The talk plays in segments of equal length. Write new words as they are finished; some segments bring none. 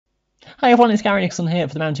Hi everyone, it's Gary Nicholson here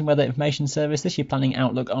for the Mountain Weather Information Service. This is your planning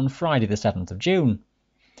outlook on Friday the 7th of June.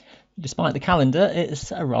 Despite the calendar,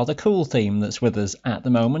 it's a rather cool theme that's with us at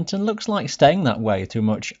the moment and looks like staying that way through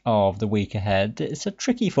much of the week ahead. It's a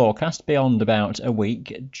tricky forecast beyond about a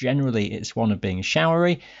week. Generally, it's one of being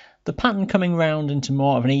showery. The pattern coming round into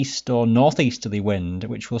more of an east or northeasterly wind,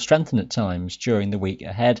 which will strengthen at times during the week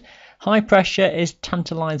ahead. High pressure is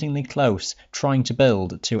tantalisingly close, trying to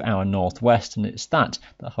build to our northwest, and it's that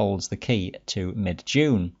holds the key to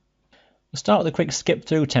mid-June. We'll start with a quick skip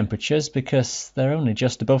through temperatures because they're only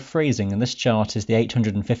just above freezing, and this chart is the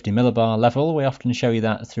 850 millibar level. We often show you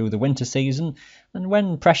that through the winter season, and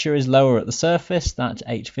when pressure is lower at the surface, that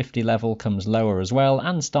 850 level comes lower as well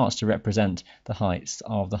and starts to represent the heights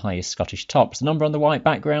of the highest Scottish tops. The number on the white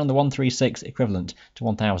background, the 136, equivalent to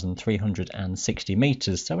 1,360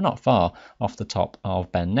 metres, so we're not far off the top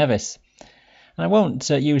of Ben Nevis. And I won't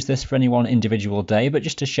use this for any one individual day, but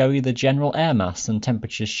just to show you the general air mass and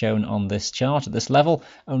temperatures shown on this chart at this level,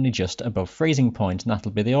 only just above freezing point, and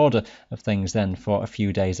that'll be the order of things then for a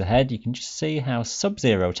few days ahead. You can just see how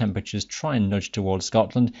sub-zero temperatures try and nudge towards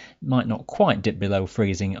Scotland. It might not quite dip below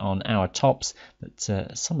freezing on our tops,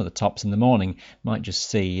 but some of the tops in the morning might just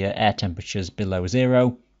see air temperatures below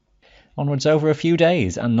zero. Onwards over a few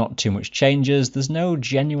days and not too much changes. There's no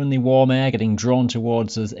genuinely warm air getting drawn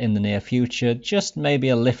towards us in the near future, just maybe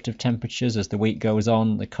a lift of temperatures as the week goes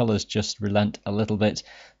on. The colours just relent a little bit,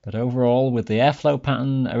 but overall with the airflow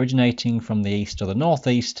pattern originating from the east or the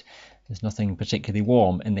northeast, there's nothing particularly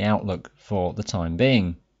warm in the outlook for the time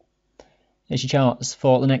being. Here's your charts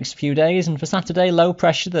for the next few days, and for Saturday, low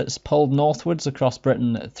pressure that's pulled northwards across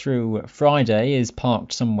Britain through Friday is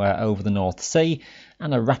parked somewhere over the North Sea,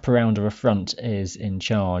 and a wraparound of a front is in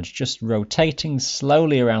charge, just rotating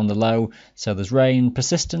slowly around the low, so there's rain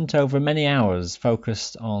persistent over many hours,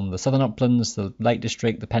 focused on the southern uplands, the Lake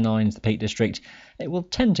District, the Pennines, the Peak District. It will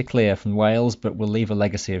tend to clear from Wales, but will leave a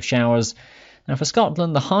legacy of showers. Now for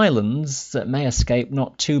Scotland, the Highlands may escape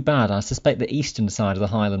not too bad. I suspect the eastern side of the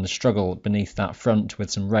Highlands struggle beneath that front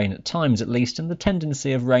with some rain at times at least, and the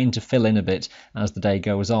tendency of rain to fill in a bit as the day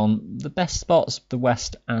goes on. The best spots, the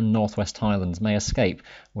west and northwest Highlands, may escape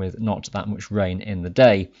with not that much rain in the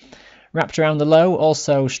day. Wrapped around the low,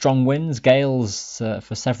 also strong winds, gales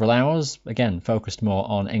for several hours, again focused more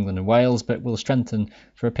on England and Wales, but will strengthen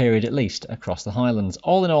for a period at least across the Highlands.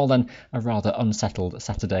 All in all then, a rather unsettled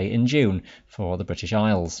Saturday in June for the British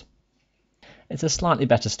Isles. It's a slightly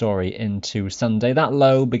better story into Sunday. That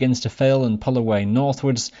low begins to fill and pull away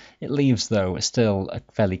northwards. It leaves, though, still a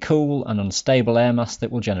fairly cool and unstable air mass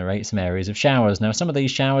that will generate some areas of showers. Now, some of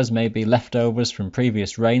these showers may be leftovers from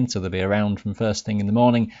previous rain, so they'll be around from first thing in the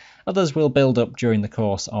morning. Others will build up during the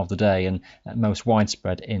course of the day and most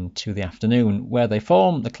widespread into the afternoon. Where they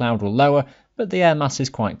form, the cloud will lower, but the air mass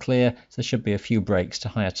is quite clear, so there should be a few breaks to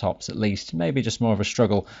higher tops at least. Maybe just more of a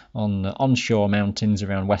struggle on onshore mountains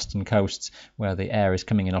around western coasts where the air is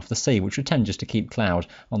coming in off the sea, which would tend just to keep cloud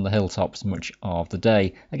on the hilltops much of the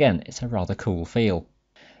day. Again, it's a rather cool feel.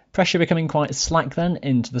 Pressure becoming quite slack then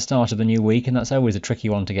into the start of the new week, and that's always a tricky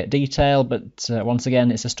one to get detail, but once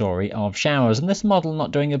again it's a story of showers, and this model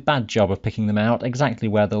not doing a bad job of picking them out. Exactly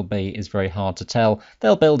where they'll be is very hard to tell.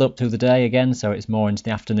 They'll build up through the day again, so it's more into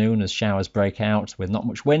the afternoon as showers break out. With not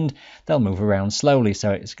much wind, they'll move around slowly,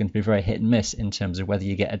 so it's going to be very hit and miss in terms of whether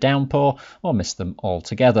you get a downpour or miss them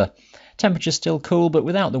altogether. Temperature's still cool, but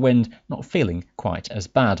without the wind, not feeling quite as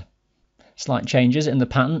bad. Slight changes in the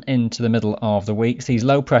pattern into the middle of the week sees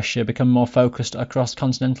low pressure become more focused across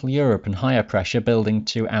continental Europe and higher pressure building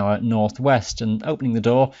to our northwest and opening the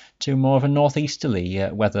door to more of a northeasterly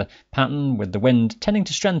weather pattern, with the wind tending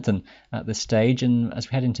to strengthen at this stage, and as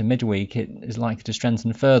we head into midweek it is likely to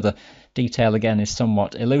strengthen further. Detail again is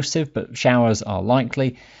somewhat elusive, but showers are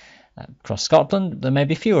likely. Across Scotland, there may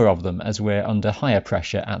be fewer of them as we're under higher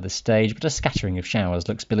pressure at this stage, but a scattering of showers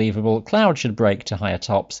looks believable. Cloud should break to higher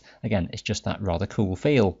tops. Again, it's just that rather cool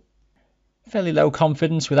feel. Fairly low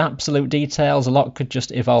confidence with absolute details. A lot could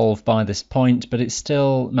just evolve by this point, but it's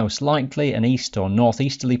still most likely an east or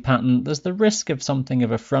northeasterly pattern. There's the risk of something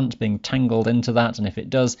of a front being tangled into that, and if it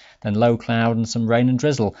does, then low cloud and some rain and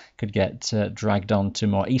drizzle could get dragged on to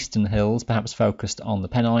more eastern hills, perhaps focused on the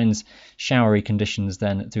Pennines. Showery conditions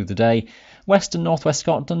then through the day. West and northwest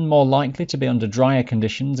Scotland more likely to be under drier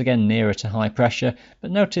conditions, again nearer to high pressure, but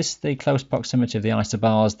notice the close proximity of the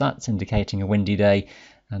isobars. That's indicating a windy day.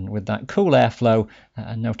 And with that cool airflow,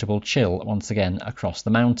 a notable chill once again across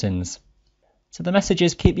the mountains. So the message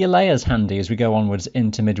is keep your layers handy as we go onwards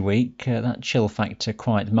into midweek. That chill factor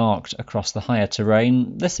quite marked across the higher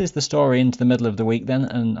terrain. This is the story into the middle of the week then,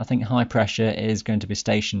 and I think high pressure is going to be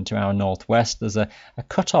stationed to our northwest. There's a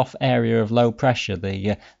cut-off area of low pressure,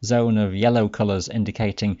 the zone of yellow colours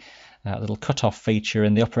indicating a little cut-off feature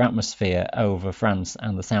in the upper atmosphere over France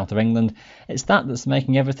and the south of England. It's that that's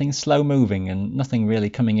making everything slow-moving and nothing really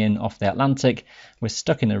coming in off the Atlantic. We're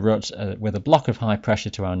stuck in a rut with a block of high pressure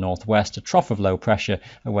to our northwest, a trough of low pressure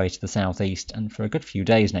away to the southeast, and for a good few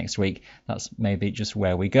days next week, that's maybe just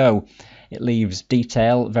where we go. It leaves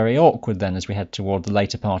detail very awkward then as we head toward the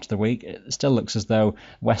later part of the week. It still looks as though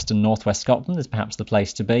west and northwest Scotland is perhaps the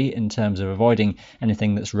place to be in terms of avoiding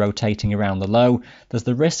anything that's rotating around the low. There's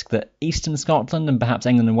the risk that eastern Scotland and perhaps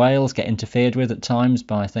England and Wales get interfered with at times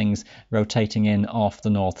by things rotating in off the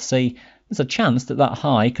North Sea. There's a chance that that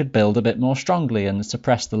high could build a bit more strongly and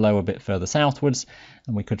suppress the low a bit further southwards,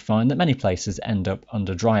 and we could find that many places end up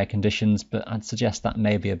under drier conditions, but I'd suggest that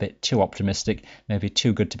may be a bit too optimistic, maybe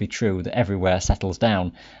too good to be true, that everywhere settles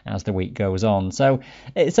down as the week goes on. So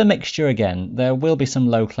it's a mixture again. There will be some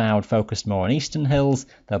low cloud focused more on eastern hills,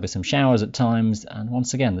 there'll be some showers at times, and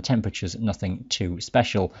once again the temperature's nothing too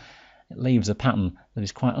special. It leaves a pattern that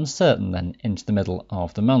is quite uncertain then into the middle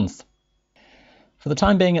of the month. For the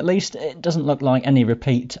time being at least, it doesn't look like any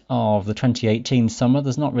repeat of the 2018 summer.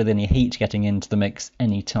 There's not really any heat getting into the mix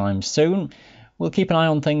anytime soon. We'll keep an eye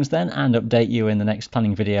on things then and update you in the next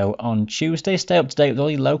planning video on Tuesday. Stay up to date with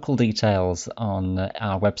all your local details on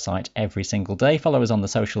our website every single day. Follow us on the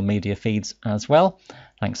social media feeds as well.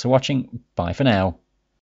 Thanks for watching. Bye for now.